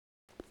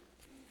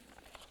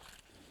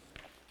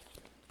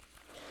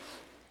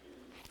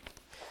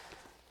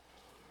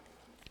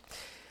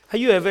Have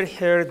you ever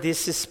heard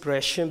this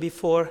expression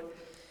before?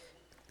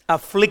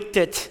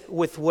 Afflicted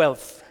with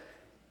wealth.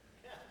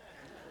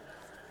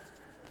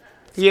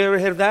 You ever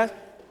heard that?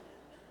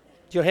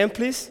 Your hand,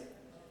 please.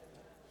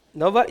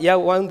 Nobody? Yeah,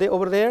 one day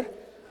over there.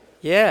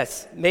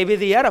 Yes, maybe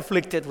they are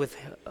afflicted with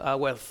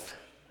wealth.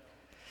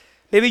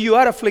 Maybe you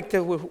are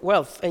afflicted with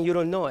wealth and you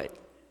don't know it.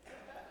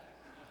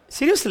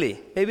 Seriously,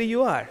 maybe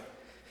you are.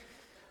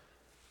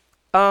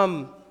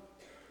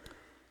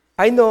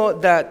 I know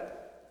that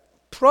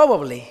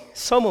probably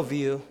some of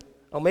you,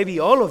 or maybe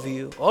all of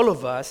you, all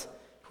of us,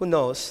 who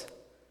knows,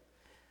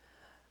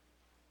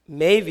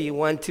 maybe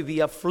want to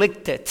be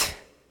afflicted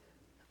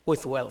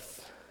with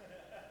wealth.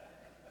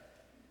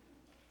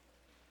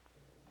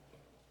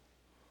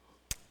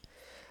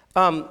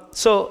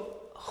 So,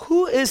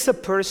 who is a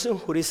person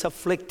who is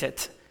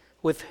afflicted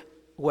with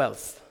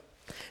wealth?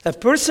 A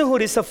person who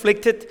is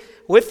afflicted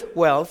with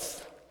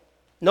wealth,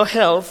 not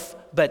health,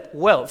 but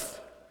wealth,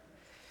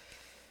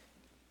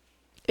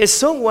 is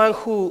someone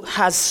who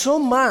has so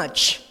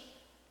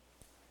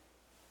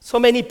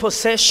many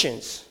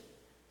possessions,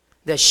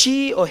 that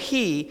she or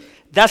he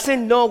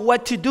doesn't know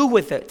what to do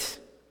with it.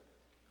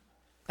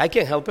 I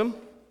can help him.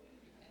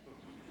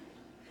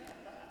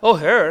 Or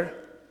her.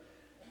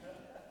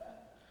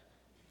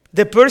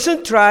 The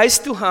person tries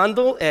to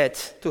handle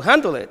it,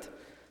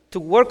 to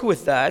work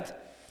with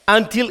that,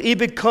 until it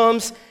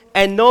becomes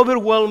an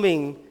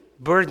overwhelming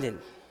burden.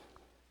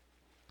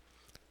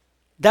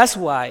 That's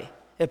why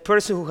a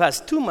person who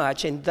has too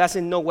much and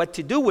doesn't know what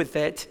to do with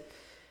it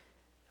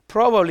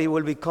probably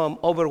will become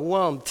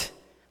overwhelmed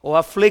or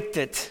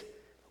afflicted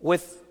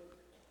with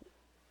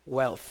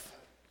wealth.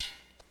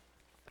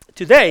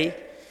 Today,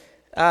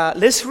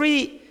 let's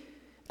read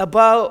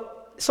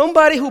about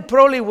somebody who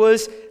probably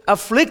was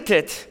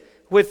afflicted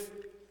with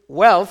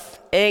wealth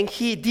and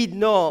he didn't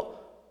know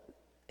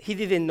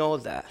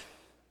that.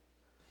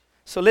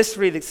 So let's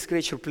read the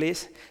scripture,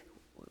 please.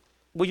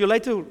 Would you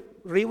like to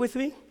read with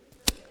me?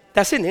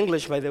 That's in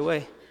English, by the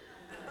way.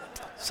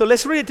 So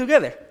let's read it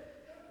together.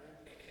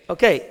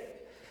 Okay.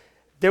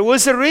 There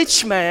was a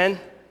rich man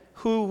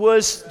who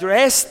was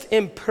dressed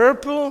in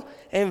purple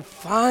and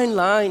fine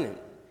linen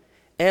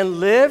and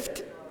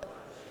lived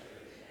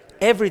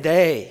every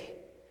day,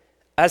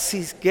 as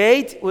his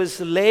gate was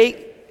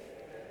laid,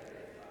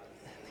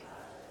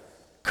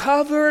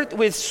 covered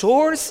with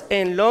sores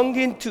and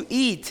longing to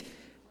eat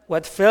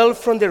what fell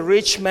from the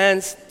rich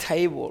man's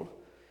table.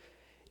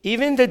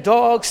 Even the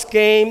dogs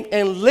came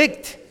and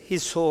licked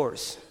his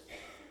sores.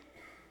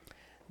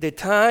 The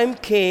time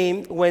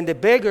came when the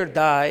beggar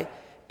died,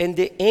 and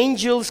the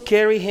angels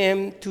carried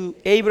him to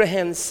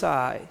Abraham's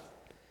side.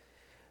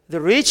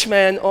 The rich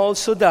man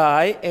also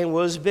died and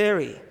was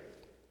buried.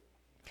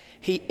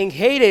 In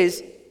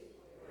Hades,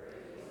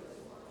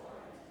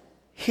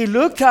 he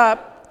looked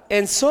up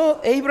and saw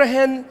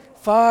Abraham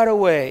far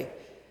away,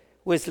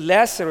 with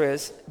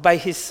Lazarus by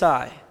his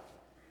side.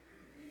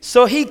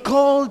 So he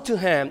called to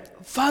him,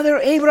 "Father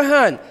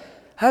Abraham,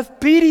 have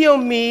pity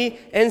on me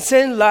and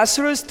send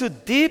Lazarus to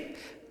dip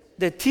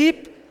the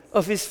tip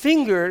of his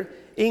finger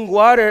in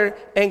water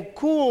and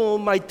cool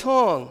my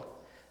tongue,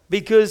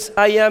 because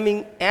I am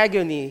in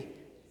agony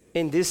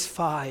in this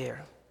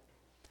fire."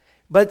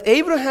 But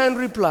Abraham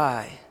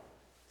replied,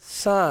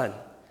 "Son,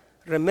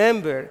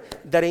 remember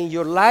that in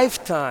your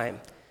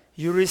lifetime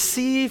you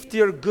received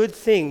your good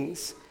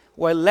things,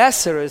 while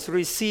Lazarus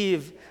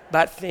received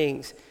bad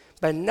things.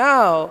 But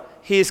now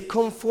he is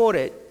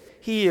comforted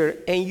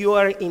here, and you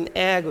are in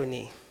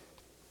agony.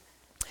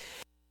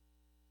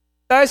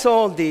 Besides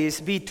all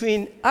this,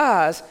 between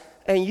us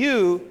and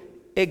you,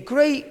 a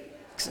great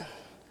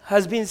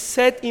has been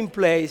set in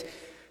place,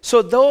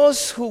 so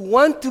those who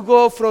want to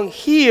go from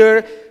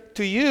here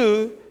to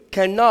you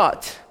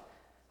cannot,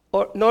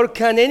 nor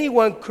can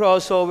anyone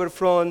cross over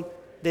from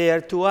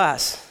there to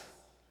us."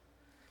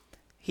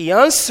 He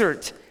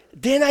answered,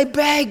 "Then I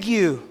beg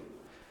you,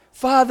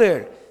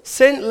 Father,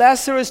 send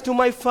Lazarus to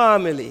my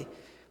family,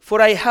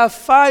 for I have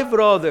 5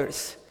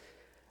 brothers.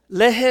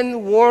 Let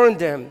him warn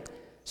them,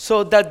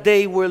 so that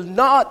they will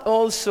not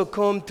also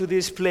come to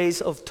this place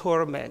of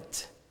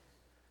torment."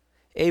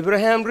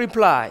 Abraham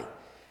replied,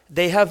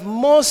 "They have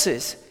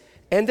Moses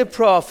and the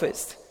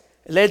prophets.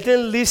 Let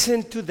them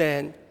listen to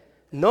them."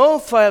 "No,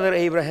 Father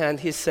Abraham,"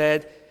 he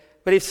said,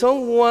 "but if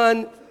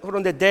someone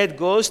from the dead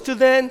goes to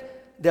them,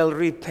 they'll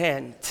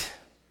repent."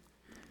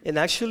 And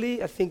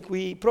actually, I think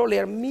we probably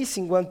are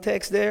missing one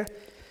text there.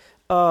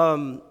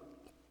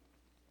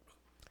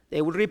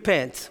 They will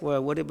repent.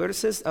 Well, what the verse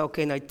says?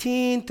 Okay,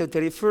 19 to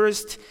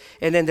 31st.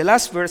 And then the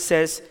last verse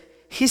says,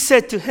 he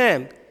said to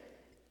him,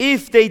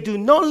 "If they do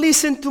not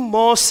listen to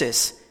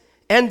Moses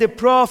and the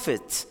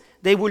prophets,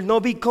 they will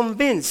not be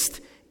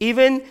convinced,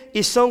 even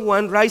if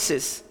someone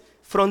rises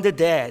from the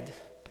dead."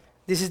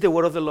 This is the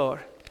word of the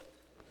Lord.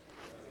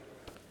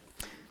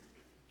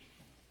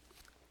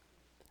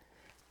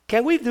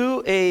 Can we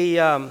do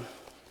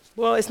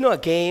well, it's not a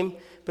game,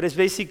 but it's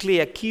basically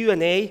a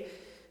Q&A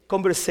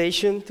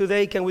conversation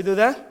today. Can we do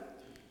that?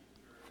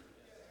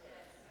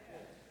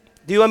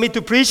 Do you want me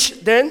to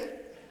preach then?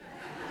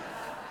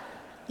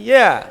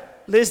 Yeah,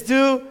 let's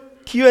do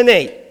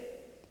Q&A.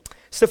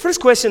 So the first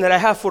question that I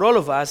have for all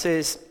of us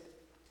is,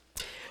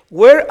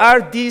 where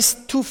are these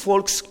two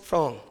folks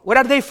from? Where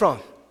are they from?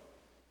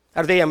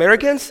 Are they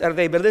Americans? Are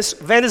they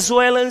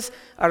Venezuelans?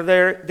 Are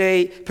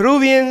they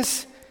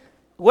Peruvians?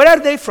 Where are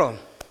they from?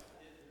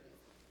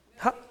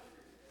 Huh?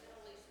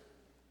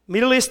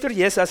 Middle Eastern,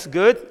 yes, that's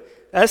good.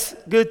 That's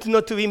good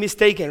not to be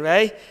mistaken,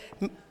 right?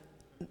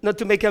 Not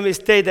to make a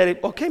mistake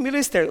that, Middle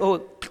Eastern,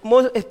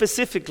 more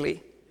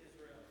specifically.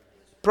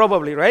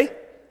 Probably, right?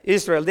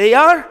 Israel. They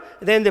are,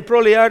 then they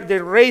probably are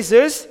the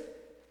raisers,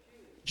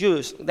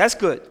 Jews. That's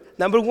good.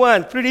 Number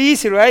one, pretty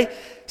easy, right?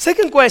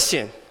 Second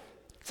question.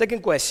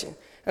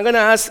 I'm going to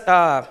ask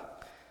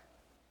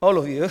all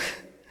of you,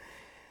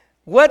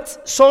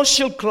 what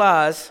social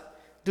class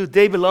do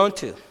they belong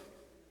to?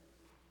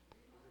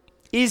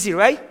 Easy,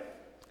 right?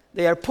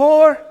 They are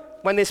poor.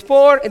 One is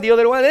poor, and the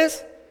other one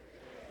is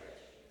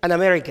an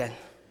American.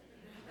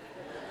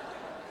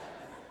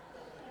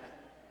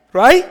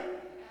 Right?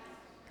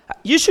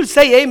 You should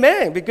say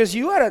amen, because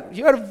you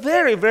are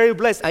very, very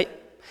blessed.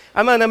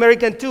 I'm an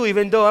American too,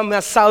 even though I'm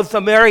a South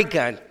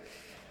American.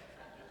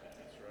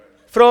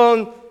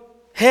 From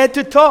head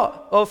to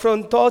toe, or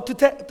from toe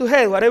to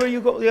head, whatever you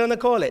want to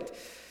call it.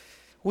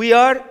 We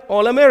are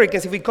all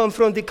Americans if we come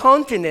from the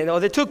continent,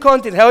 or the two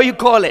continents, however you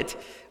call it.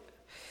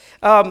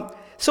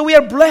 So we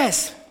are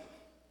blessed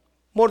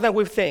more than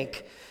we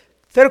think.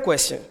 Third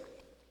question.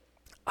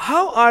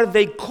 How are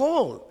they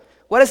called?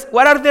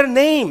 What are their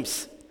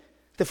names?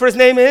 The first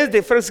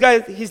guy,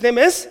 his name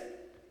is?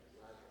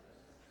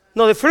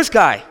 No, the first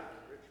guy.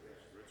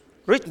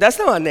 That's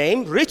not a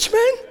name. Rich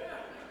man?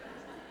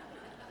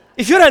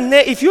 If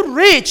you're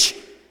rich,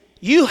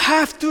 you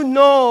have to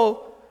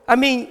know,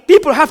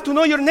 people have to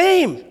know your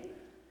name.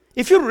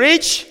 If you're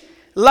rich,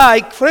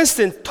 like, for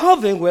instance,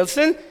 Tobin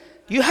Wilson,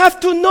 you have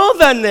to know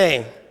that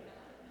name.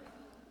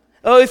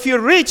 Or if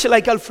you're rich,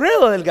 like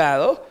Alfredo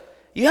Delgado,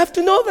 you have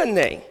to know that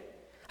name.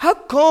 How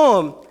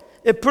come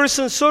a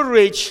person so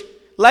rich,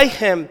 like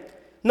him,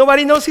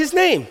 nobody knows his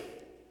name?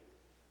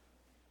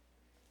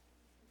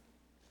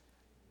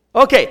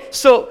 Okay,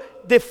 so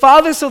the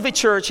fathers of the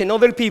church and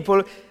other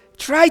people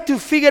tried to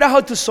figure out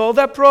how to solve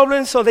that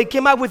problem, so they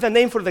came up with a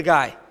name for the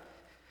guy.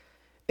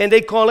 And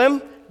they call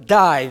him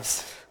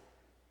Dives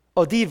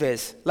or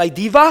Divas. Like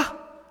diva?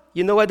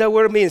 You know what that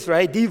word means,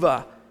 right?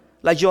 Diva.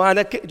 Like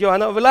Johanna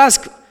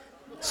Velasco.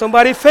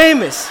 Somebody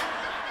famous.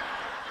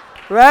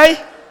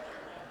 Right?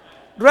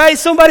 Right?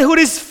 Somebody who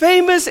is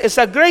famous, is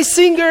a great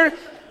singer,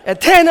 a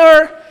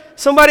tenor,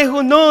 somebody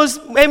who knows,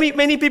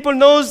 many people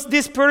knows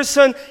this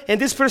person, and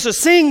this person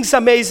sings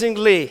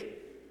amazingly.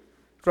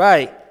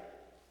 Right?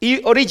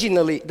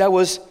 Originally, that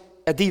was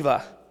a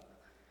diva.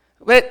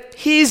 But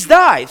he is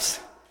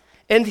Dives,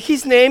 and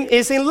his name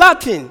is in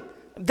Latin.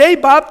 They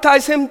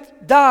baptized him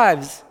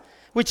Dives,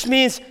 which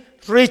means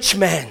rich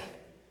man.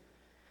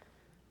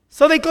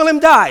 So they call him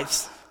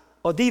Dives,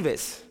 or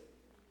Divas.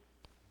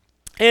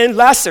 And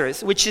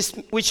Lazarus,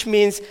 which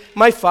means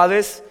my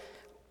father's,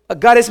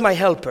 God is my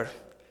helper.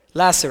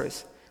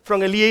 Lazarus,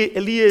 from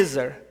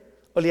Eliezer.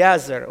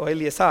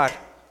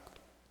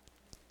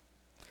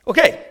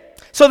 Okay,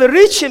 so the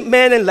rich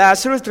man and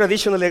Lazarus,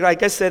 traditionally,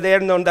 like I said, they are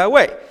known that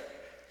way.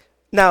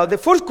 Now, the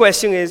fourth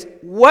question is,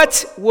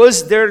 what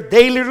was their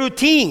daily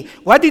routine?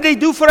 What did they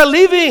do for a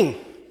living?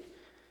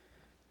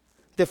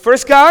 The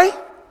first guy,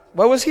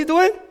 what was he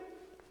doing?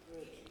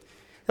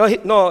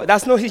 No,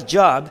 that's not his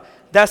job.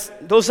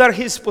 Those are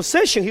his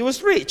possessions. He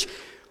was rich.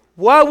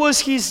 What was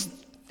his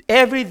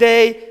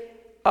everyday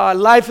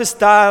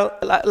lifestyle?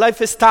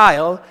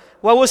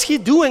 What was he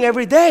doing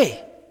every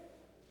day?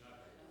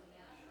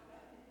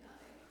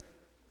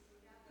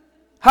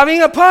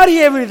 Having a party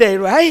every day,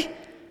 right?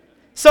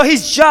 So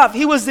his job,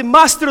 he was the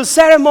master of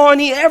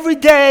ceremony every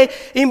day,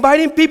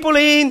 inviting people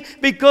in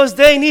because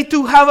they need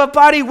to have a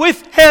party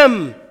with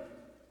him.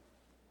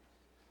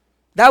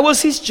 That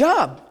was his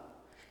job.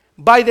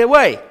 By the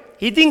way,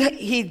 he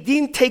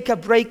didn't take a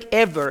break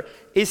ever.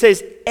 It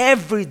says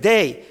every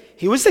day.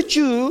 He was a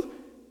Jew.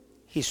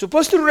 He's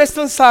supposed to rest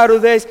on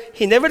Saturdays.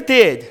 He never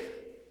did.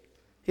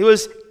 It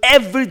was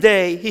every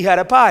day he had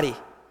a party.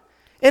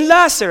 And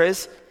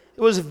Lazarus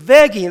was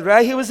begging,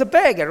 right? He was a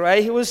beggar,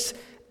 right? He was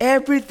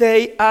every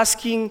day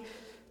asking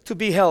to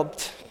be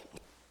helped.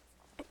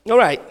 All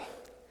right.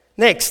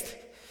 Next.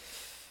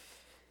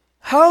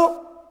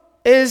 How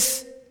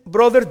is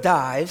Brother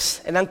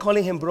Dives, and I'm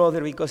calling him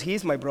brother because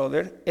he's my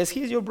brother. Is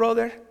he your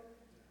brother?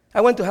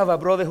 I want to have a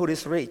brother who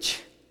is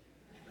rich.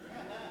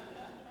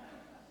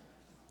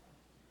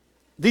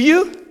 Do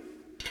you?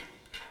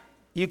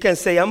 You can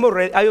say, I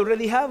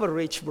already have a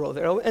rich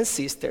brother and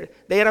sister.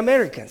 They are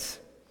Americans.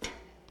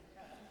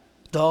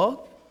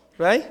 Dog,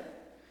 right?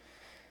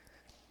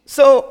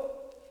 So,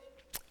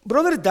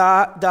 Brother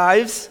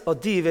Dives, or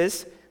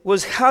Divas,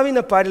 was having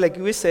a party, like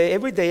we say,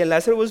 every day, and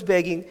Lazarus was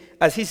begging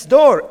at his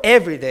door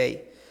every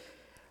day.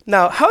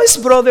 Now, how is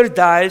Brother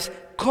Dives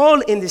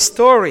called in the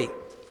story?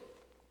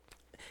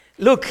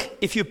 Look,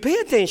 if you pay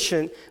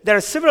attention, there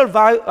are several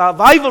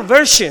Bible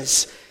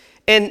versions,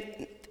 and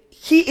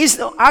he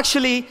is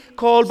actually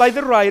called by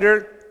the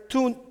writer,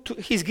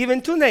 he's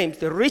given two names,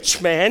 the rich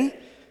man,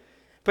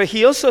 but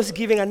he also is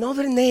giving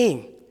another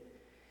name.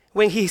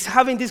 When he's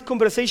having this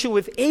conversation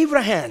with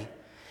Abraham,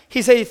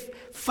 he says,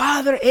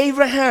 Father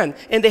Abraham,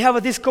 and they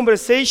have this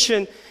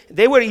conversation.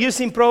 They were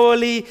using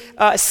probably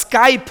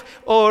Skype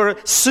or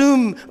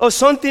Zoom or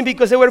something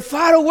because they were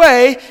far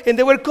away and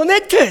they were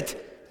connected.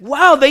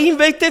 Wow, they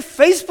invented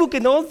Facebook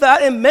and all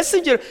that and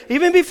Messenger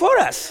even before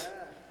us.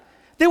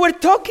 They were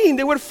talking,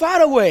 they were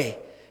far away,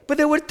 but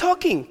they were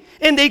talking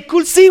and they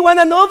could see one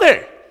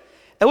another.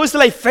 It was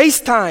like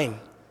FaceTime,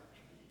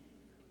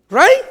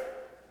 right?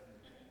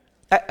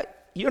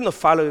 You're not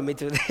following me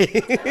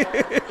today.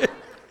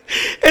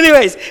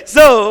 Anyways,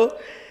 so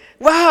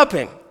what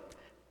happened?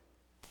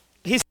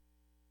 He said,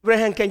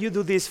 Abraham, can you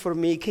do this for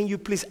me? Can you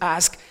please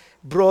ask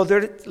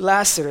brother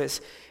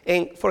Lazarus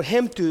and for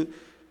him to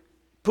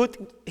put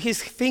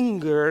his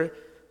finger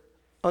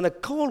on the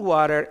cold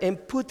water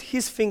and put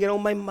his finger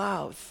on my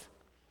mouth?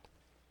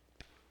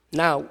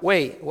 Now,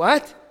 wait,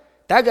 what?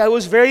 That guy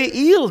was very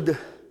ill.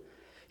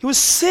 He was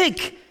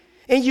sick.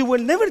 And you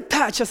will never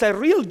touch, as a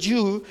real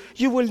Jew,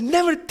 you will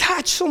never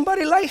touch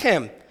somebody like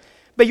him.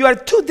 But you are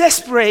too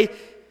desperate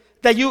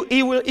that you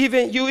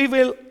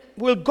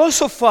will go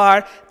so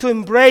far to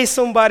embrace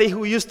somebody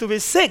who used to be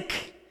sick.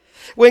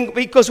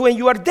 Because when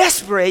you are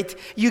desperate,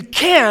 you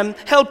can't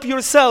help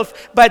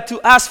yourself but to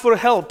ask for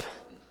help.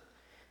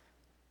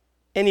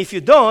 And if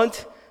you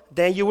don't,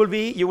 then you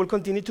will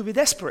continue to be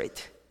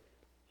desperate.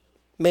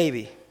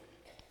 Maybe.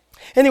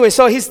 Anyway,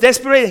 so he's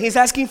desperate, he's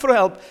asking for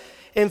help.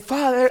 And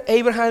Father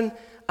Abraham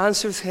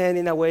answers him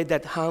in a way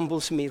that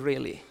humbles me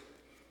really.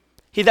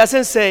 He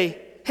doesn't say,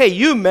 hey,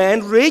 you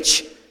man,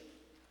 rich.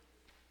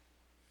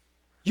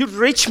 You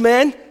rich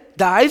man,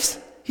 dives.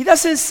 He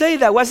doesn't say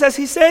that. What does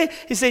he say?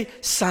 He says,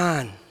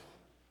 son.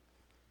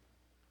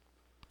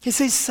 He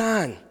says,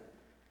 son.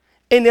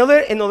 In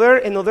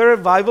other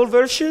Bible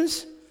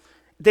versions,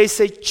 they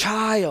say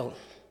child.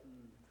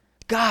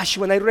 Gosh,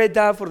 when I read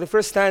that for the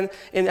first time,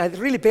 and I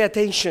really pay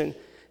attention,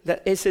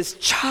 that it says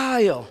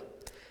child.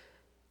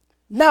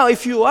 Now,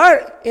 if you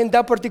are in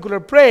that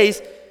particular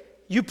place,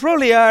 you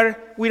probably are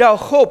without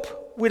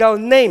hope, without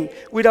name,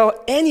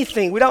 without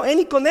anything, without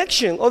any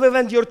connection other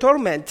than your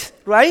torment,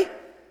 right?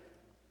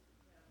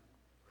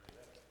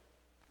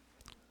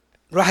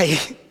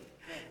 Right.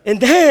 And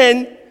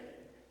then,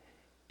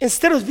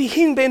 instead of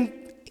him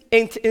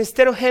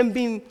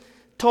being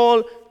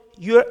told,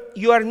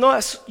 you are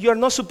not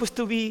supposed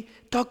to be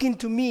talking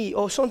to me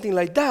or something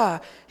like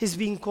that, he's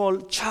being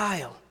called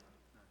child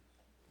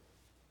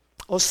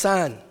or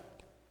son.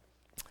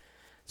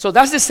 So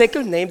that's the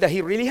second name that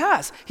he really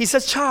has. He's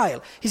a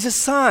child. He's a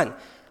son.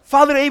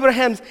 Father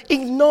Abraham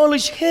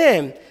acknowledged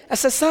him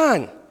as a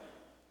son.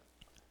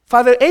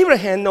 Father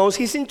Abraham knows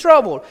he's in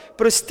trouble,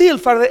 but still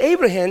Father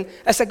Abraham,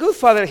 as a good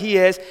father he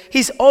is,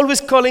 he's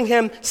always calling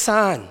him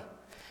son.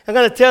 I'm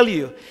going to tell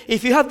you,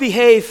 if you have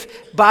behaved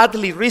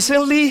badly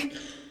recently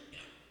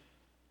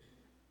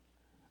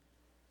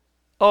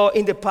or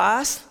in the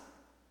past,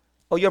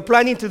 or you're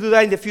planning to do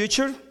that in the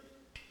future,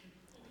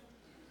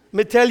 let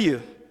me tell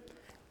you,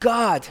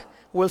 God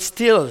will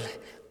still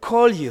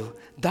call you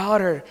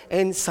daughter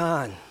and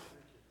son.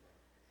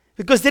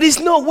 Because there is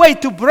no way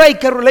to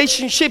break a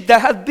relationship that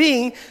has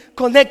been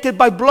connected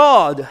by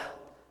blood.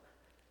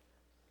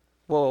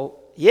 Well,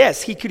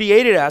 yes, he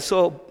created us.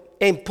 So,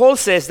 and Paul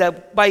says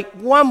that by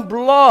one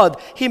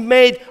blood, he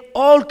made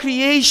all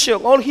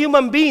creation, all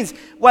human beings,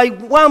 by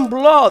one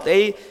blood,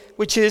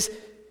 which is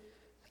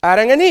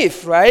Adam and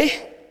Eve,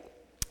 right?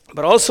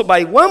 But also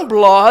by one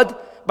blood,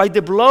 by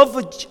the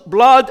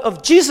blood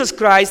of Jesus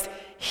Christ,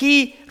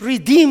 he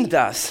redeemed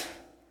us.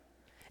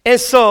 And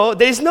so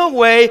there is no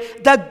way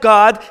that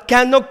God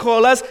cannot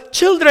call us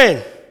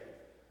children.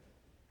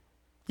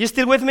 You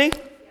still with me?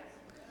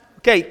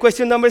 Okay,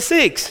 question number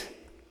 6.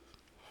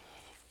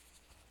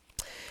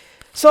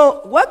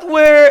 So what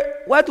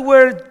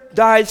were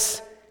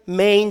David's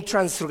main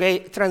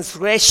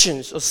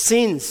transgressions or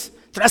sins,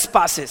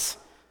 trespasses?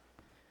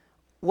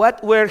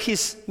 What were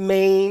his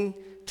main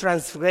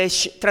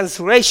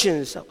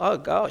transgressions? Oh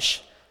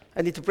gosh,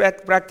 I need to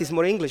practice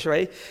more English,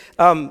 right?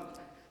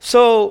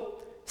 So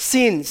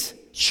sins,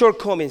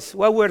 shortcomings,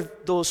 what were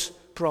those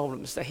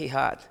problems that he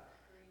had?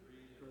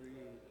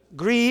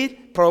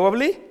 Greed,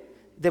 probably.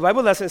 The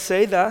Bible doesn't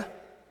say that.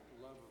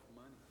 Love of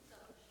money.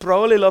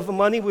 Probably love of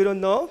money, we don't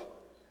know.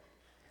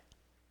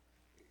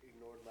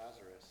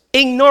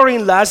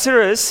 Ignoring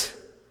Lazarus.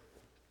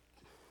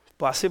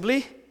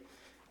 Possibly.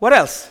 What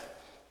else?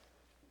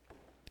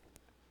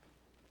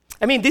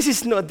 I mean,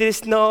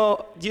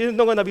 you're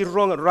not going to be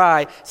wrong or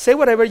right. Say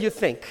whatever you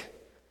think.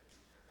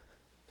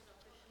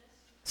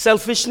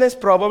 Selfishness,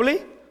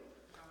 probably.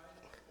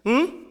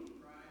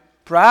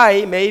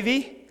 Pride,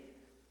 maybe.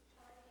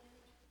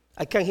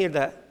 I can't hear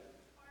that.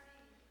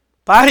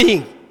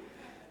 Partying.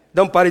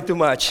 Don't party too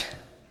much.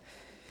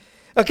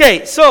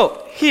 Okay,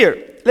 so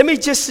here, let me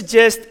just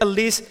suggest at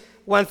least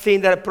one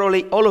thing that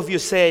probably all of you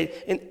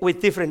say with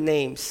different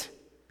names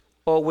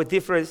or with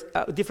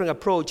different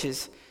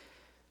approaches.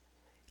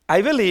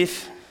 I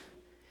believe,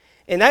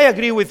 and I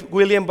agree with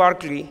William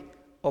Barclay,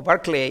 or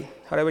Barclay,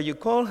 however you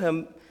call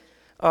him,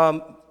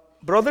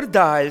 Brother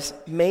Dives'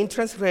 main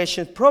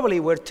transgressions probably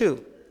were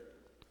two.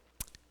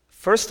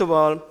 First of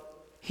all,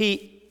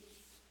 he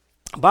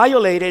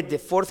violated the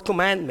fourth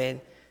commandment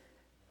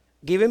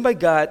given by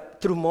God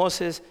through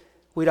Moses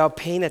without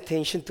paying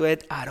attention to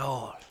it at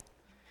all.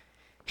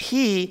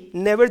 He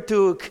never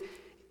took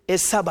a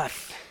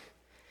Sabbath.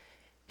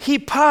 He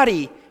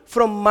partied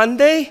from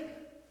Monday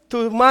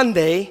to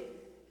Monday,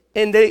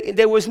 and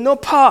there was no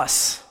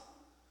pause.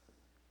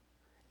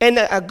 And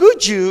a good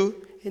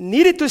Jew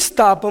needed to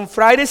stop on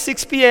Friday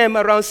 6 p.m.,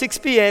 around 6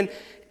 p.m.,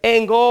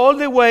 and go all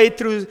the way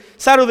through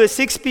Saturday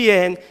 6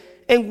 p.m.,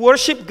 and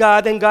worship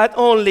God and God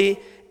only,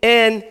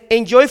 and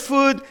enjoy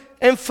food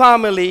and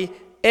family,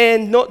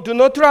 and do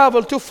not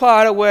travel too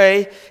far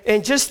away,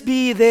 and just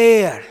be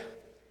there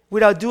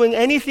without doing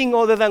anything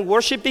other than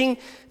worshiping,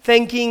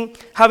 thanking,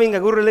 having a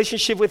good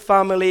relationship with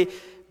family,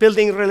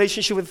 building a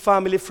relationship with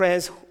family,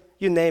 friends,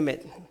 you name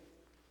it.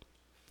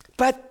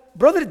 But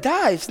Brother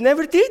Dives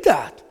never did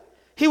that.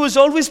 He was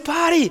always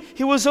party.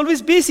 He was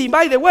always busy.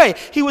 By the way,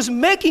 he was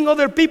making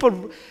other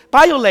people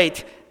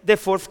violate the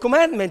fourth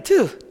commandment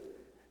too.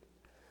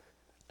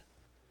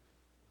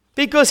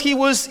 Because he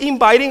was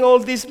inviting all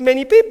these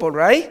many people,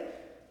 right?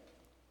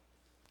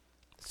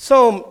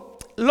 So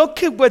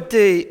look at what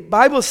the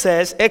Bible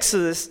says.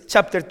 Exodus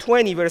chapter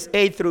 20, verse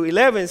 8 through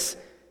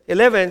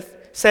 11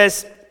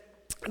 says,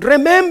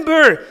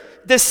 remember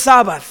the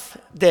Sabbath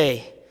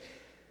day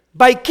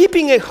by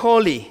keeping it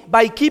holy.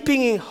 By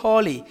keeping it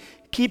holy.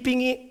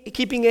 Keeping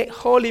it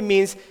holy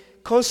means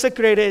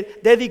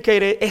consecrated,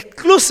 dedicated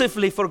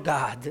exclusively for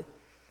God.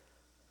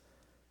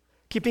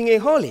 Keeping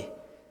it holy.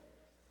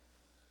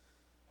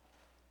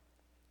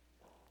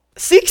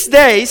 6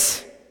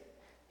 days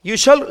you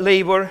shall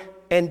labor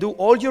and do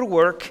all your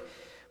work,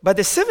 but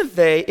the seventh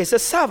day is a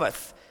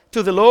Sabbath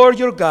to the Lord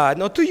your God,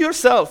 not to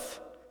yourself,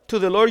 to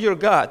the Lord your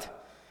God.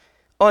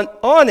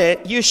 On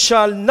it you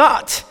shall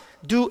not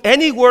do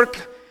any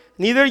work,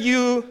 neither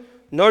you,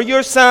 nor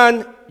your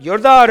son, your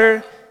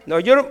daughter, nor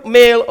your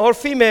male or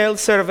female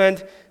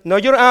servant, nor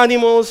your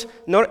animals,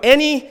 nor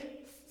any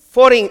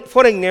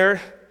foreigner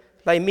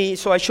like me,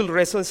 so I should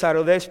rest on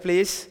Saturdays,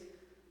 please,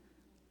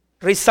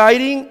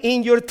 residing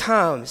in your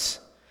towns.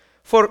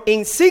 For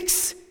in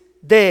 6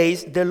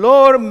 days the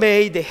Lord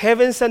made the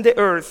heavens and the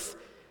earth,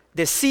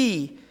 the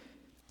sea,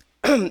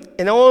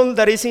 and all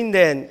that is in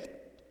them.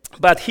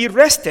 But he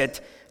rested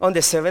on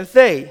the seventh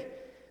day.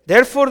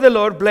 Therefore the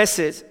Lord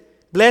blessed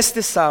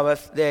the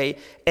Sabbath day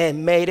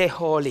and made it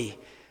holy.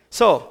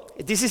 So,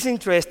 this is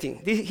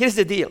interesting. Here's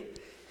the deal.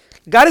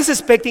 God is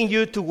expecting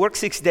you to work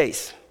 6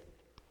 days.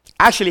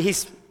 Actually,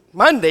 he's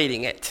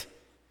mandating it.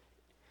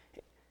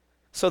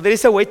 So there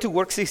is a way to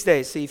work 6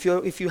 days. So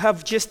if you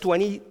have just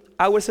 20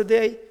 hours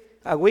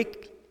a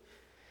week,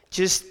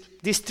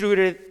 just distribute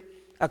it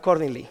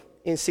accordingly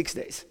in 6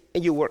 days.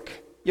 And you work.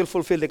 You'll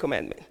fulfill the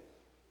commandment.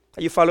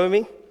 Are you following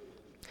me?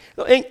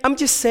 No, and I'm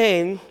just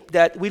saying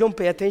that we don't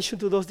pay attention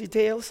to those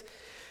details.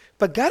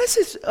 But God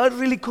is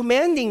really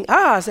commanding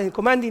us and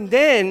commanding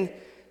them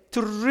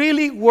to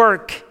really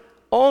work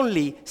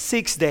only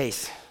 6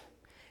 days.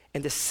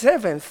 And the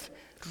seventh,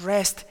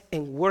 rest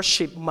and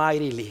worship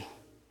mightily.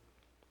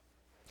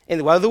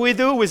 And what do?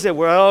 We say,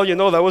 well,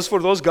 that was for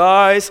those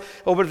guys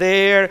over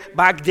there.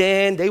 Back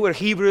then, they were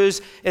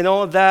Hebrews and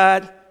all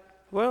that.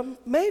 Well,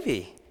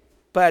 maybe.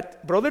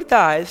 But Brother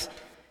Dives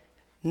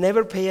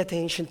never pay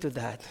attention to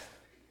that.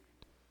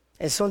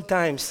 And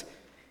sometimes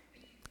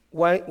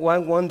one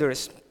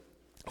wonders,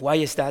 why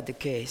is that the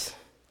case?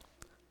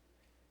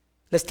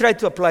 Let's try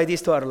to apply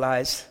this to our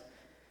lives.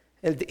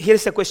 And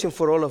here's a question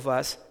for all of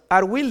us.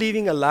 Are we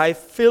living a life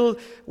filled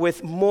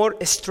with more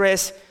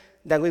stress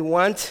than we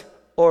want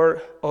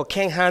or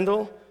can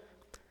handle?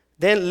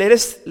 Then let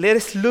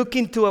us look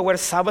into our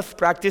Sabbath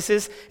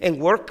practices and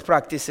work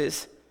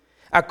practices.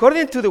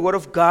 According to the Word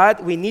of God,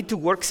 we need to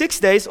work 6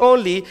 days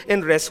only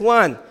and rest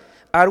 1.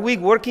 Are we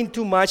working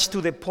too much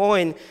to the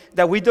point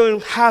that we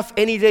don't have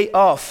any day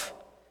off?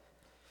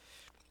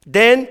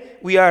 Then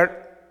we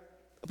are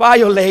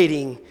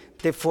violating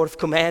the fourth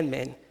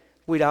commandment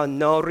without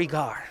no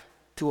regard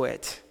to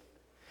it.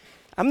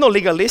 I'm not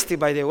legalistic,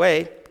 by the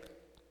way.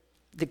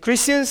 The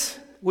Christians,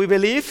 we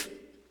believe,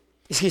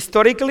 is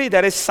historically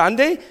that is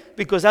Sunday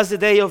because that's the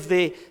day of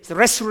the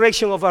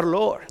resurrection of our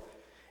Lord.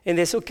 And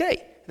that's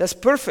okay. That's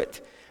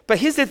perfect. But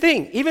here's the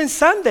thing. Even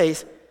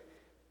Sundays,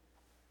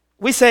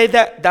 we say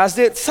that that's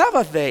the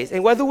Sabbath days.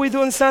 And what do we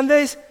do on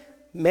Sundays?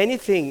 Many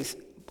things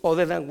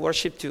other than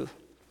worship too.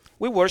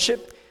 We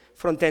worship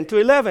from 10 to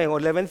 11 or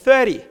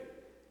 11:30.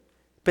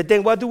 But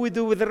then what do we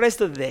do with the rest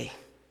of the day?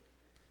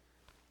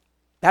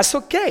 That's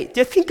okay.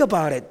 Just think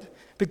about it.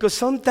 Because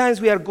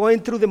sometimes we are going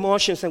through the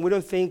motions and we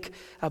don't think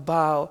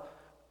about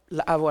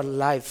our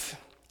life,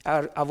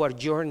 our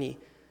journey,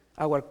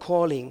 our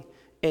calling.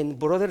 And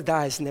Brother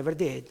Dives never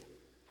did.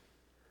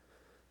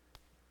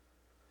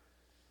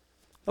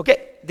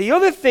 Okay, the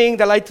other thing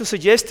that I'd like to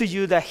suggest to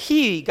you that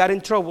he got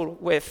in trouble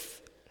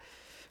with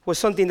was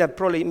something that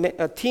probably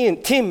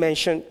Tim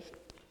mentioned,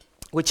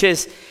 which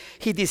is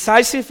he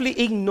decisively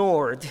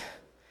ignored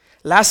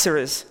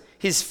Lazarus,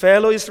 his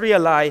fellow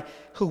Israelite,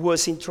 who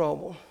was in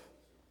trouble.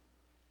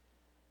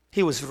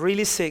 He was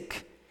really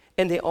sick,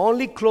 and the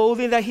only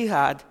clothing that he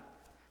had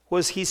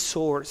was his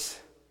sores.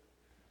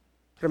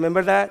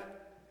 Remember that?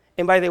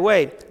 And by the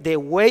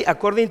way,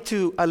 according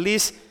to at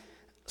least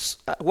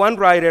one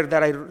writer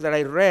that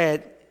I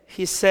read,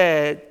 he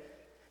said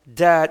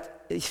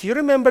that if you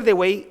remember the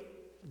way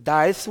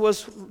Dives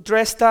was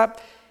dressed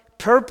up,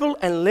 purple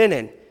and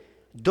linen,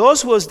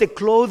 those was the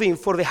clothing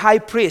for the high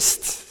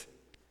priest.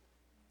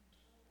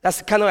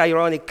 That's kind of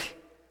ironic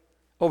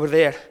over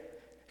there,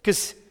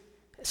 because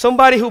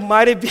somebody who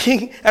might have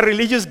been a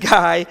religious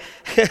guy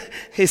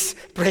is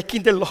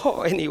breaking the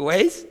law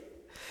anyways.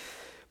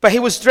 But he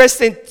was dressed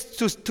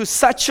to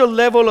such a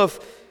level of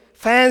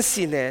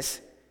fanciness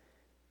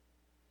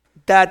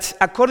that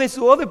according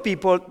to other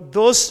people,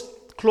 those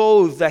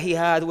clothes that he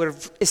had were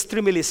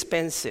extremely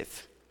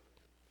expensive.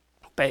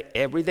 But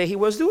every day he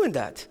was doing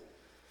that.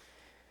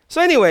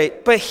 So anyway,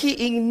 but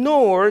he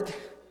ignored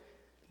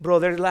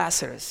Brother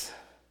Lazarus.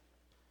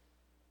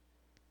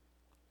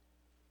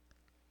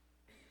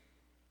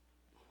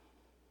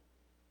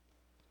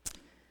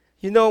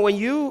 You know, when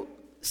you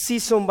see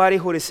somebody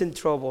who is in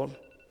trouble,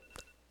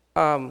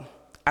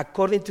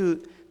 according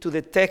to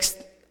the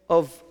text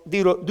of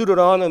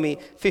Deuteronomy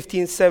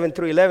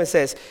 15:7-11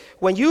 says,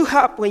 when you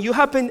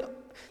happen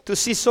to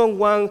see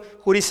someone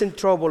who is in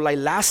trouble like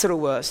Lazarus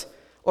was,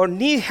 or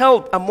need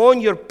help among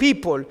your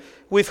people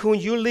with whom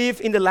you live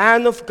in the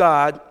land of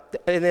God,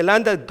 in the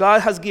land that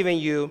God has given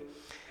you,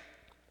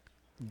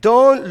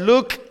 don't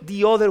look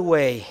the other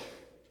way,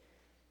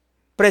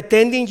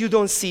 pretending you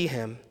don't see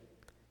him.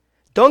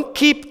 Don't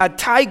keep a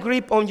tight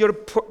grip on your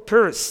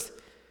purse.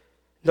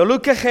 Don't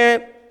look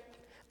ahead.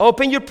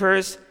 Open your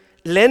purse.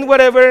 Lend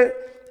whatever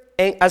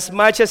and as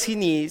much as he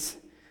needs.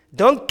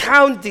 Don't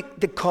count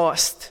the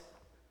cost.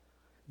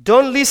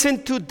 Don't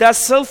listen to that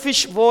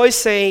selfish voice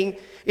saying,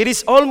 it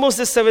is almost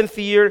the 7th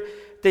year,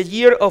 the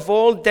year of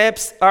all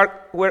debts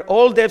where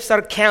all debts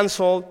are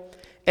canceled,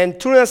 and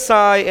turn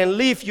aside and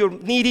leave your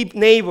needy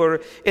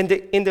neighbor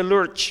in the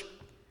lurch,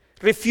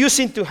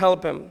 refusing to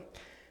help him.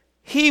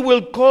 He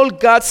will call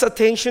God's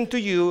attention to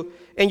you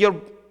and your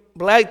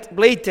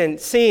blatant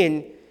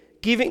sin.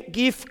 Give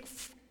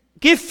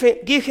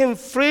him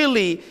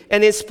freely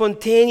and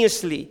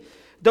spontaneously.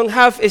 Don't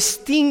have a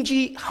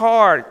stingy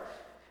heart.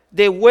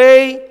 The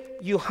way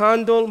you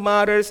handle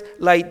matters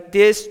like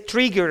this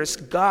triggers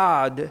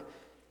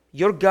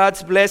your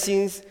God's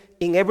blessings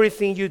in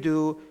everything you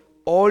do,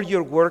 all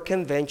your work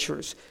and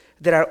ventures.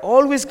 There are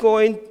always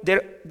going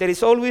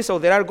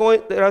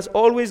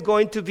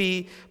to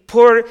be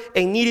poor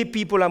and needy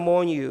people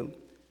among you.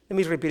 Let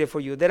me repeat it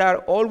for you. There are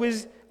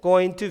always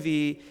going to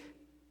be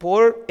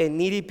poor and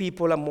needy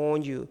people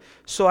among you.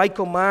 So I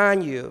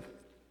command you,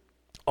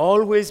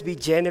 always be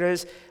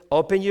generous,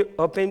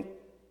 open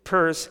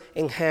purse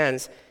and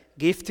hands.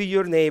 Give to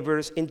your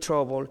neighbors in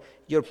trouble,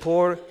 your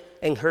poor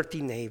and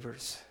hurting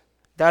neighbors.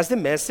 That's the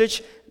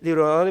message,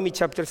 Deuteronomy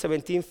chapter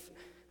 17,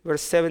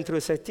 verse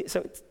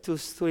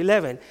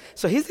 7-11.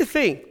 So here's the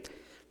thing.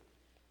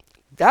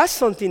 That's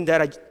something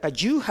that a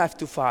Jew have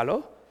to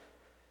follow.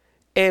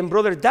 And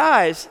Brother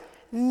Dives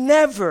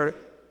never,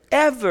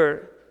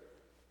 ever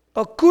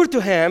occurred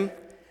to him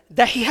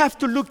that he have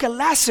to look at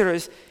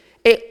Lazarus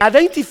and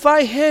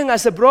identify him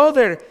as a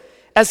brother,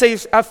 as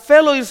a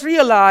fellow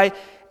Israelite,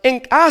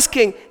 and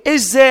asking,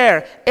 is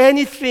there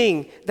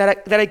anything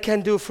that I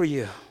can do for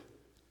you?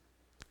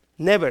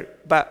 Never.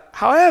 But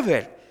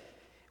however,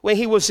 when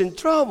he was in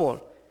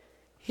trouble,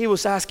 he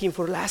was asking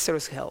for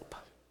Lazarus' help.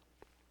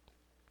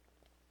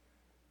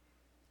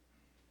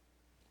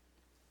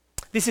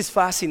 This is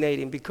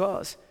fascinating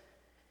because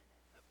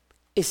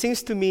it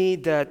seems to me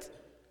that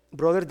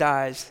Brother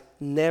Dives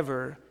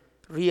never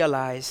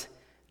realized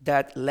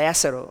that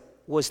Lazarus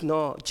was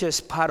not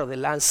just part of the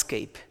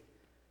landscape.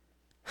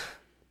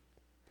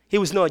 He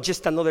was not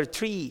just another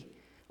tree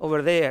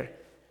over there,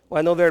 or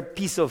another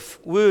piece of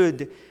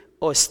wood,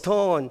 or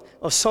stone,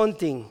 or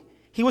something.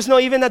 He was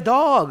not even a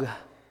dog.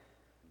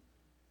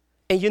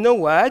 And you know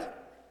what?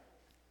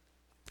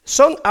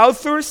 Some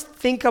authors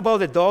think about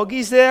the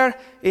doggies there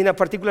in a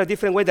particular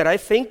different way that I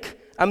think.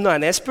 I'm not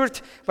an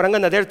expert, but I'm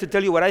going to dare to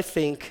tell you what I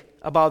think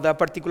about that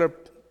particular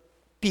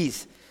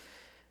piece.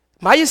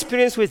 My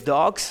experience with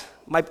dogs,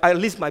 at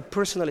least my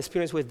personal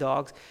experience with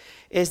dogs,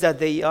 is that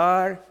they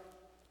are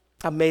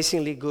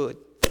amazingly good.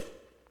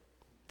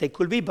 They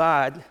could be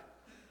bad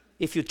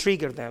if you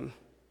trigger them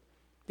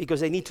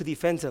because they need to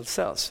defend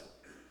themselves.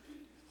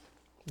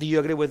 Do you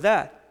agree with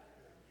that?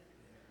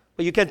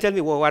 But you can tell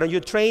me, well, why don't you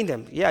train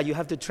them? Yeah, you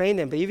have to train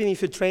them, but even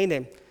if you train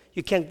them,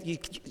 you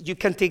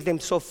can take them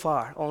so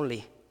far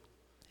only.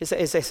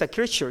 It's a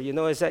creature, you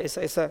know, it's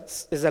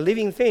a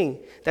living thing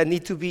that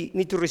need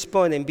to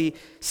respond and be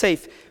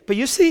safe. But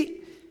you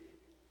see,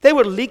 they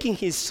were licking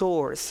his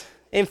sores,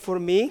 and for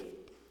me,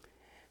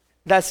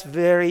 that's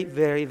very,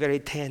 very, very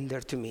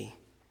tender to me.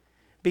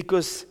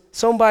 Because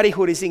somebody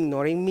who is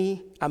ignoring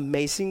me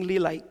amazingly,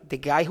 like the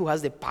guy who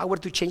has the power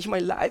to change my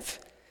life,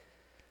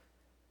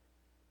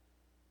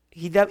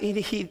 he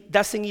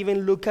doesn't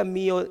even look at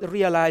me or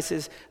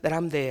realizes that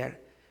I'm there.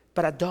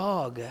 But a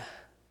dog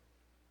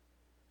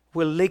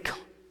will lick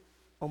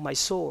on my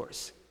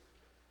sores.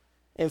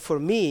 And for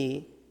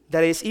me,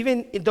 that is,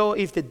 even though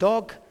if the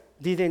dog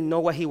didn't know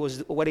what he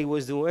was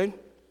doing,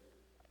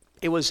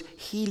 it was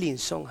healing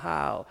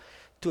somehow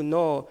to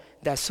know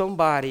that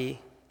somebody,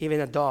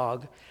 even a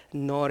dog,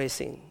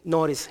 noticed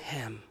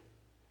him.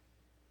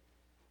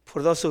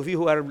 For those of you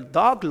who are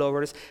dog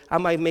lovers, I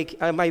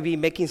might be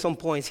making some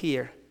points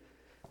here,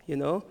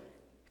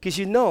 because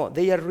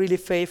they are really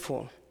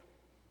faithful.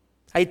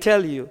 I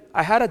tell you,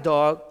 I had a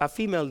dog, a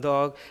female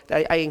dog,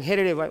 that I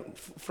inherited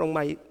from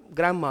my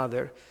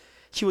grandmother.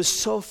 She was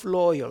so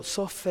loyal,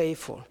 so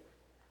faithful.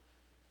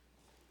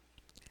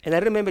 And I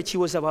remember she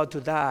was about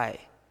to die.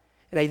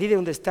 And I didn't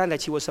understand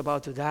that she was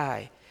about to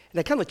die. And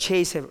I kind of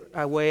chased her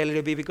away a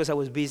little bit because I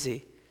was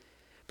busy.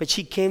 But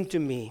she came to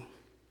me.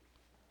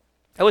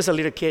 I was a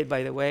little kid,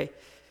 by the way,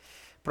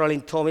 probably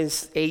in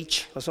Tobin's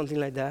age or something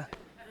like that.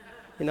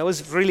 And I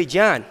was really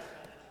young,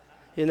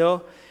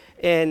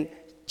 And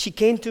she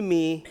came to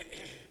me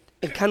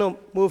and kind of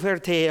moved her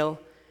tail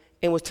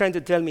and was trying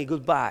to tell me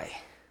goodbye.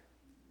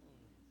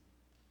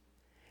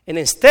 And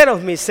instead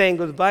of me saying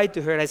goodbye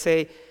to her, I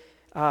say,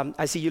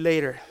 I'll see you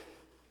later.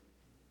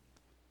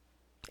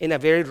 In a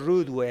very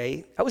rude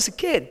way. I was a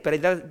kid, but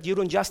you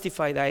don't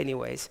justify that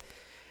anyways.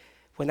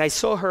 When I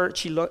saw her,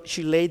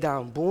 she lay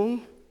down,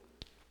 boom,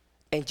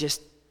 and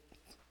just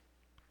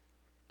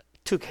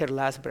took her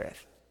last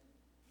breath.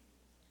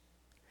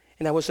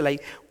 And I was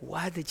like,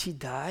 what, did she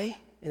die?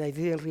 And I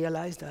didn't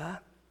realize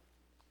that.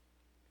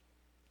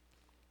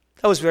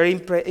 That was very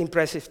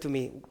impressive to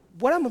me.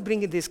 What am I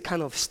bringing this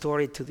kind of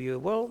story to you?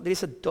 Well, there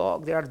is a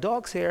dog. There are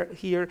dogs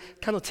here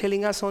kind of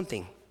telling us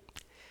something.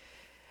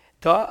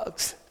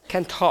 Dogs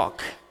can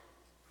talk.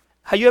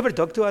 Have you ever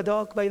talked to a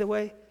dog, by the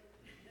way?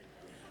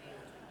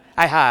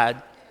 I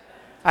had.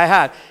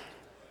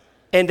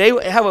 And they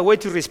have a way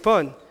to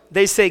respond.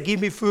 They say,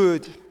 give me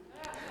food.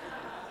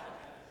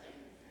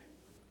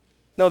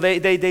 No,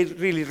 they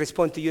really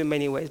respond to you in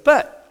many ways.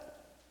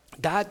 But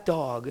that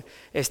dog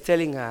is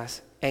telling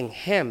us, and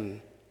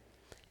him,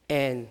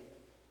 and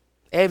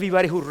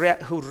everybody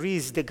who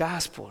reads the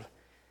gospel,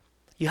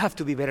 you have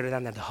to be better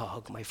than a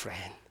dog, my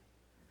friend.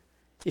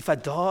 If a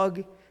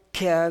dog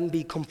can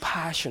be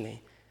compassionate,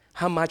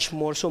 how much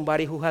more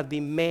somebody who has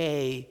been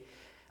made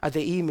at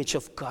the image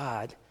of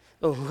God,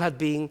 or who has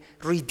been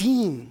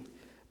redeemed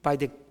by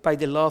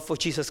the love of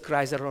Jesus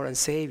Christ, our Lord and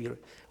Savior.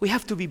 We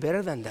have to be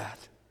better than that.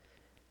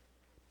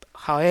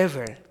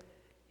 However,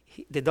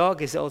 the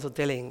dog is also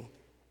telling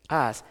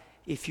us,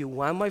 if you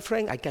want, my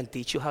friend, I can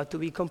teach you how to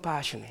be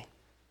compassionate.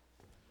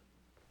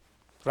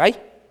 Right?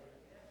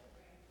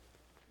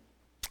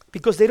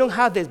 Because they don't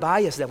have the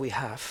bias that we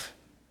have.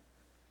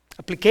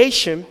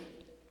 Application: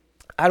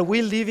 are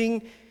we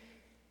living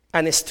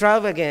an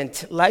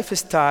extravagant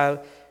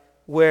lifestyle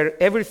where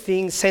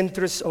everything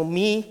centers on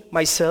me,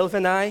 myself,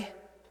 and I?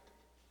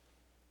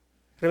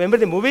 Remember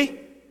the movie?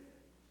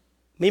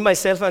 Me,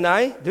 Myself, and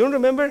I? Do you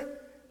remember?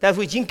 That's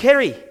with Jim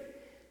Carrey.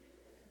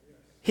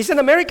 He's an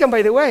American,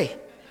 by the way.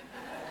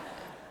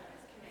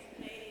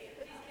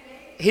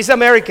 He's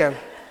American.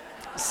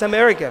 He's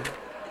American.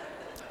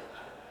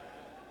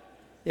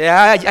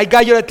 Yeah, I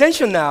got your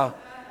attention now.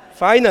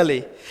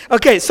 Finally.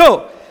 Okay,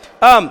 so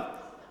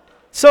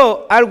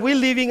are we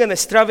living an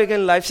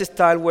extravagant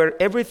lifestyle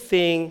where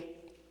everything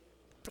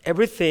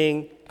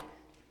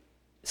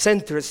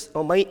centers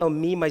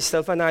on me,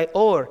 myself, and I,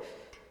 or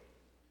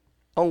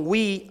on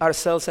we,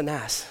 ourselves, and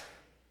us?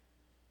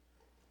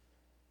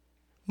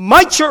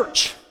 My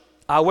church,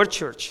 our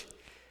church.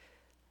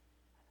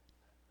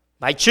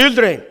 My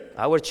children,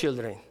 our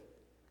children.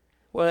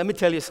 Well, let me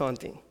tell you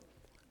something.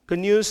 Good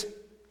news,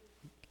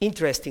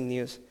 interesting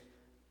news.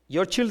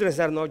 Your children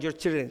are not your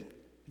children.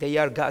 They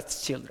are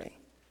God's children.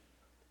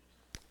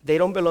 They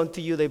don't belong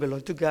to you. They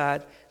belong to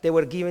God. They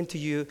were given to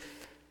you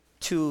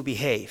to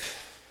behave.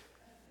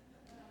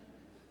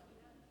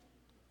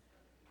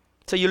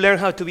 So you learn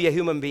how to be a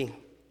human being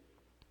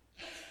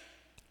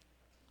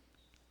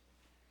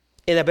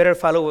and a better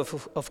follower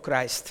of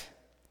Christ.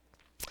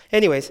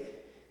 Anyways,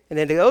 and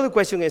then the other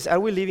question is, are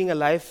we living a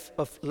life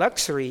of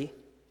luxury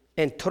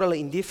and total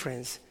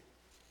indifference,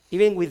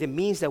 even with the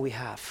means that we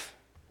have?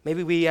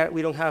 Maybe we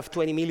don't have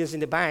 20 million in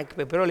the bank,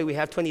 but probably we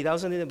have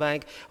 20,000 in the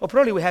bank, or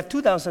probably we have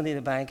 2,000 in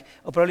the bank,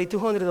 or probably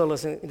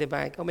 $200 in the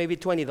bank, or maybe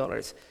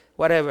 $20,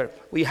 whatever.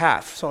 We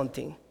have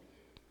something.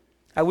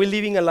 Are we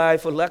living a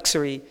life of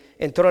luxury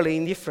and total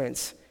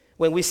indifference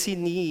when we see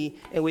need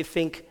and we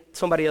think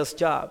somebody else's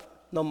job,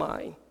 not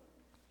mine?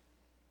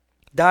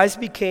 Dice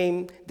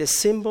became the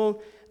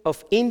symbol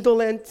of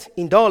indolent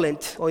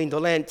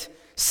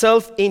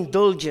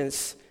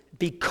self-indulgence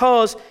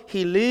because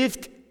he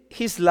lived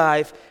his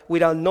life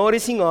without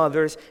noticing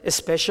others,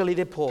 especially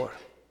the poor.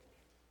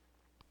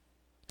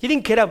 He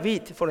didn't care a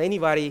bit for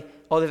anybody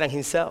other than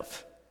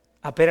himself,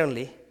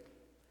 apparently.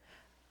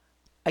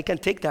 I can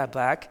take that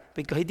back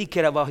because he did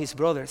care about his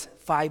brothers,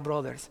 5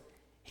 brothers.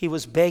 He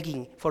was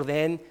begging for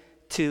them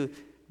to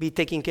be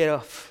taken care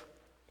of.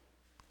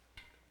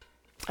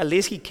 At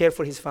least he cared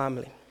for his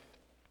family.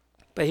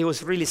 But he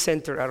was really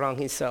centered around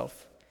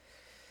himself.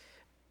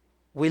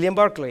 William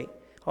Barclay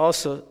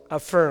also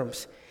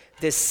affirms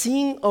the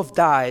sin of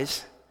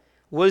Dives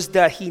was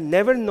that he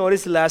never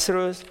noticed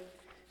Lazarus,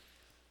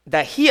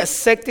 that he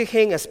accepted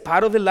him as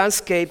part of the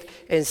landscape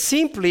and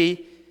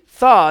simply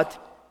thought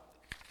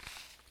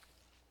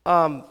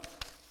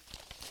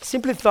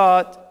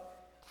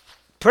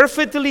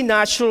perfectly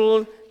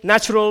natural,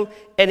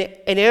 and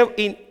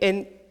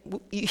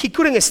he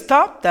couldn't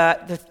stop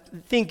that,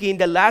 thinking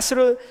that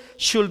Lazarus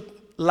should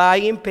lie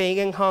in pain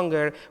and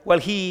hunger while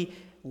he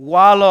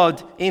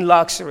wallowed in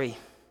luxury.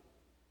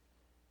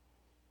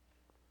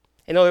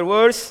 In other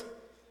words,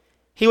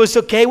 he was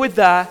okay with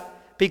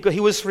that because he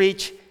was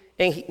rich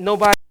and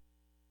nobody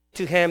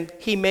to him.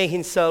 He made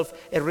himself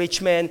a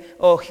rich man,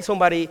 or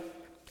somebody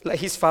like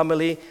his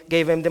family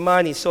gave him the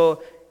money,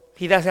 so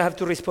he doesn't have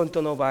to respond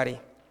to nobody.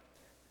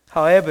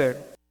 However,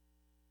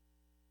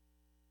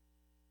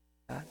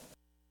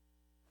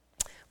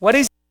 what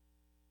is the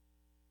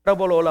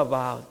parable all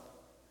about?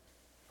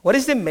 What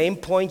is the main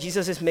point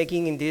Jesus is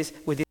making in this?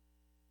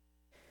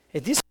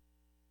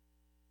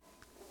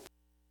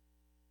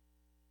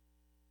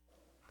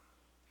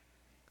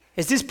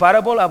 Is this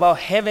parable about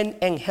heaven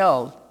and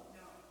hell?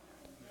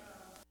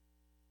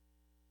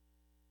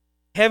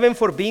 Heaven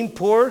for being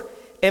poor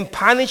and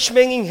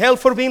punishment in hell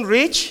for being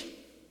rich?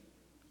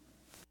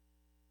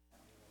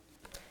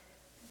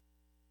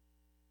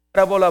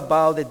 Parable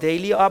about the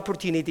daily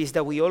opportunities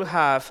that we all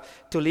have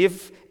to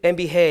live and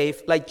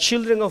behave like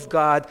children of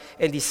God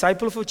and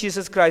disciples of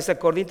Jesus Christ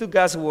according to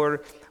God's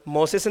word,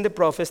 Moses and the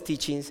prophets'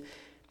 teachings,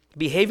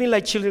 behaving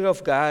like children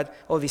of God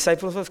or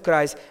disciples of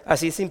Christ,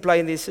 as is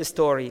implied in this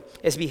story,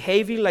 is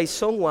behaving like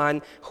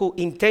someone who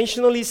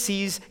intentionally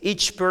sees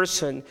each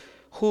person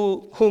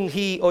whom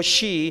he or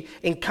she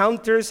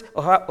encounters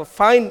or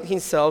find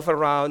himself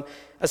around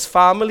as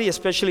family,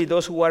 especially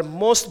those who are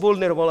most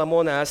vulnerable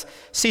among us,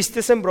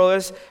 sisters and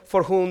brothers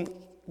for whom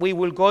we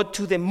will go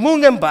to the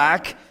moon and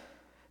back,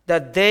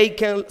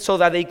 so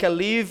that they can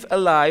live a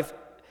life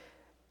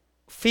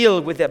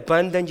filled with the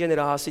abundant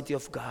generosity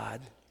of God.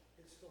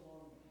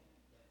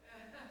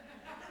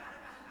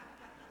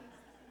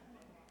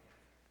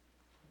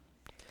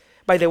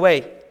 By the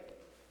way,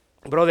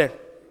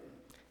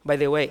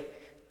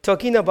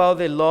 talking about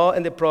the law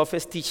and the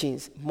prophets'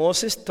 teachings,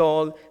 Moses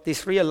told the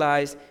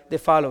Israelites the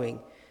following.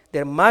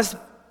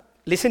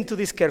 Listen to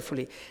this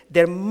carefully.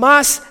 There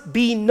must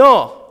be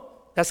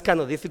that's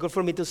kind of difficult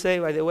for me to say,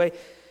 by the way.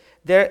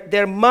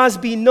 There must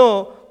be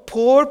no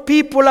poor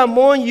people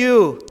among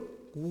you.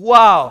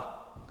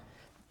 Wow.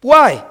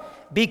 Why?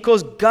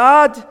 Because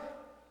God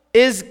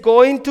is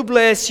going to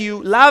bless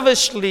you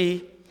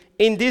lavishly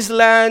in this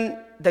land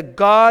that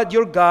God,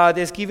 your God,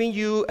 is giving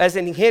you as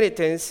an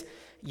inheritance,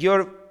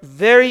 your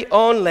very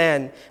own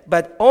land,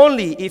 but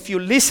only if you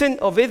listen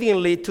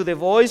obediently to the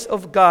voice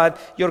of God,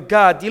 your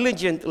God,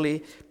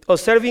 diligently,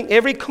 observing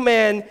every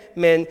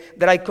commandment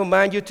that I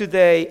command you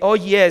today. Oh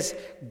yes,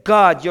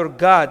 God, your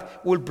God,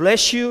 will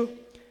bless you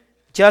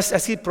just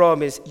as he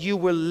promised. You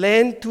will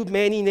lend to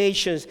many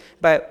nations,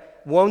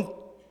 but won't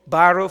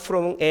borrow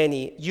from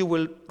any. You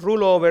will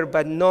rule over,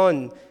 but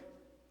none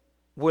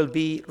will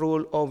be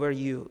ruled over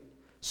you.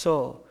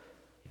 So,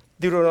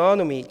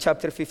 Deuteronomy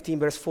chapter 15,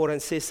 verse 4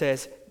 and 6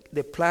 says,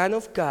 the plan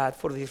of God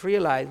for the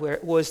Israelites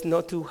was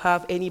not to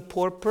have any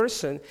poor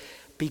person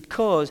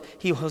because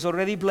he was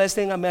already blessed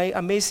them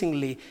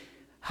amazingly.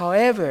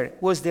 However,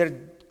 was their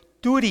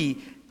duty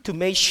to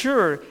make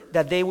sure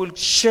that they will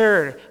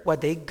share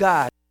what they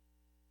got.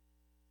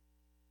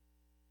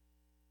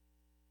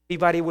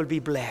 Everybody will be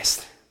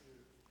blessed.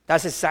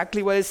 That's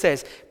exactly what it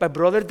says. But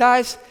Brother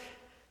Dives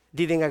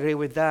didn't agree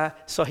with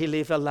that, so he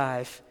lived a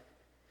life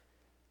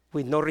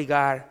with no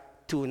regard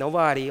to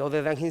nobody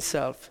other than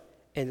himself,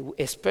 and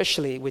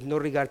especially with no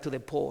regard to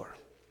the poor.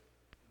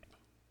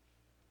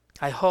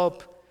 I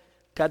hope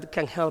God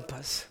can help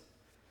us,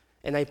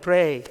 and I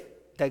pray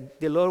that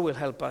the Lord will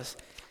help us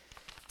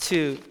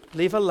to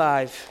live a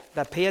life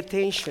that pay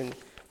attention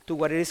to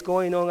what is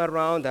going on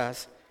around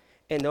us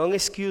and don't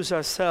excuse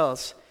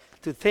ourselves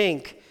to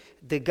think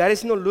that God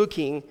is not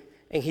looking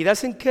and he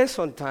doesn't care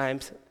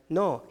sometimes.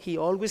 No, he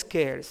always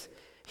cares.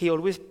 He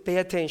always pay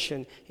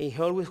attention, and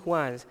he always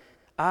wants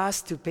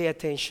us to pay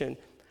attention.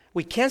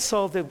 We can't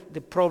solve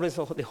the problems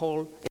of the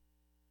whole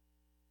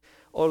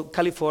or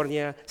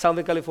California,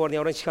 Southern California,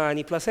 Orange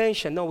County,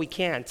 Placentia. No, we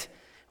can't.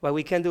 But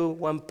we can do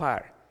one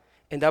part.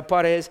 And that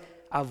part is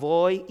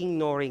avoid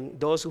ignoring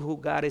those who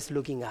God is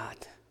looking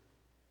at.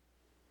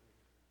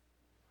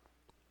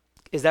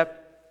 Is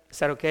that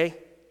okay?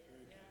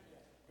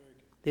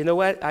 You know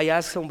what? I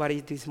asked somebody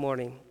this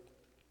morning.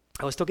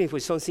 I was talking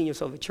with some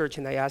seniors of the church,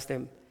 and I asked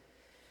them,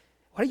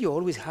 why are you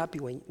always happy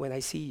when I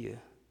see you?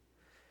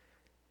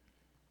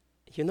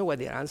 You know what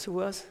the answer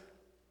was?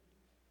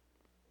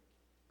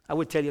 I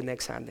will tell you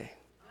next Sunday.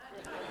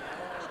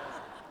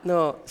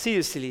 No,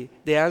 seriously,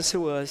 the answer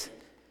was,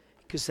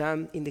 because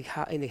I'm in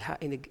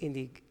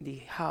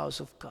the house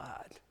of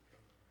God.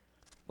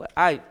 Well,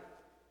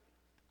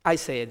 I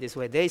say it this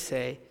way. They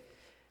say,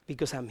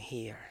 because I'm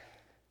here.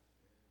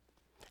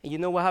 And you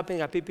know what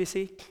happened at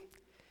PPC?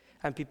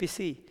 At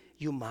PPC,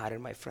 you matter,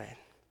 my friend.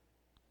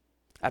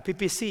 At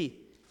PPC,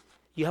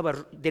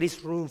 there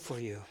is room for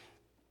you.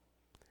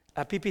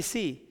 At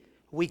PPC,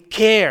 we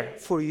care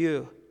for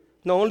you.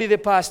 Not only the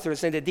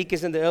pastors and the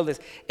deacons and the elders,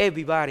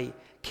 everybody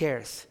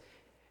cares.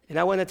 And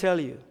I want to tell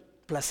you,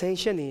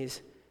 Placentia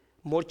needs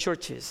more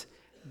churches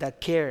that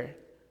care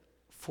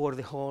for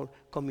the whole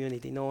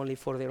community, not only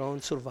for their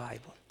own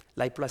survival,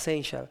 like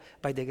Placentia,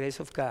 by the grace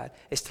of God,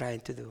 is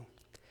trying to do.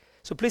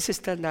 So please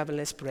stand up and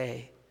let's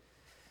pray.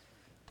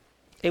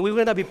 And we're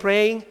going to be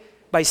praying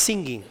by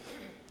singing.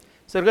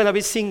 So we're going to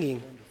be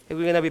singing and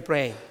we're going to be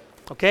praying.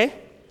 Okay?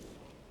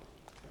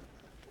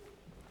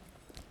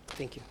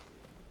 Thank you.